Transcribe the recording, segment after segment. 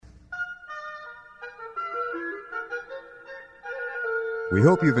We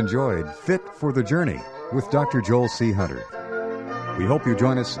hope you've enjoyed Fit for the Journey with Dr. Joel C. Hunter. We hope you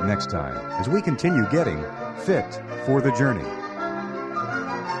join us next time as we continue getting fit for the journey.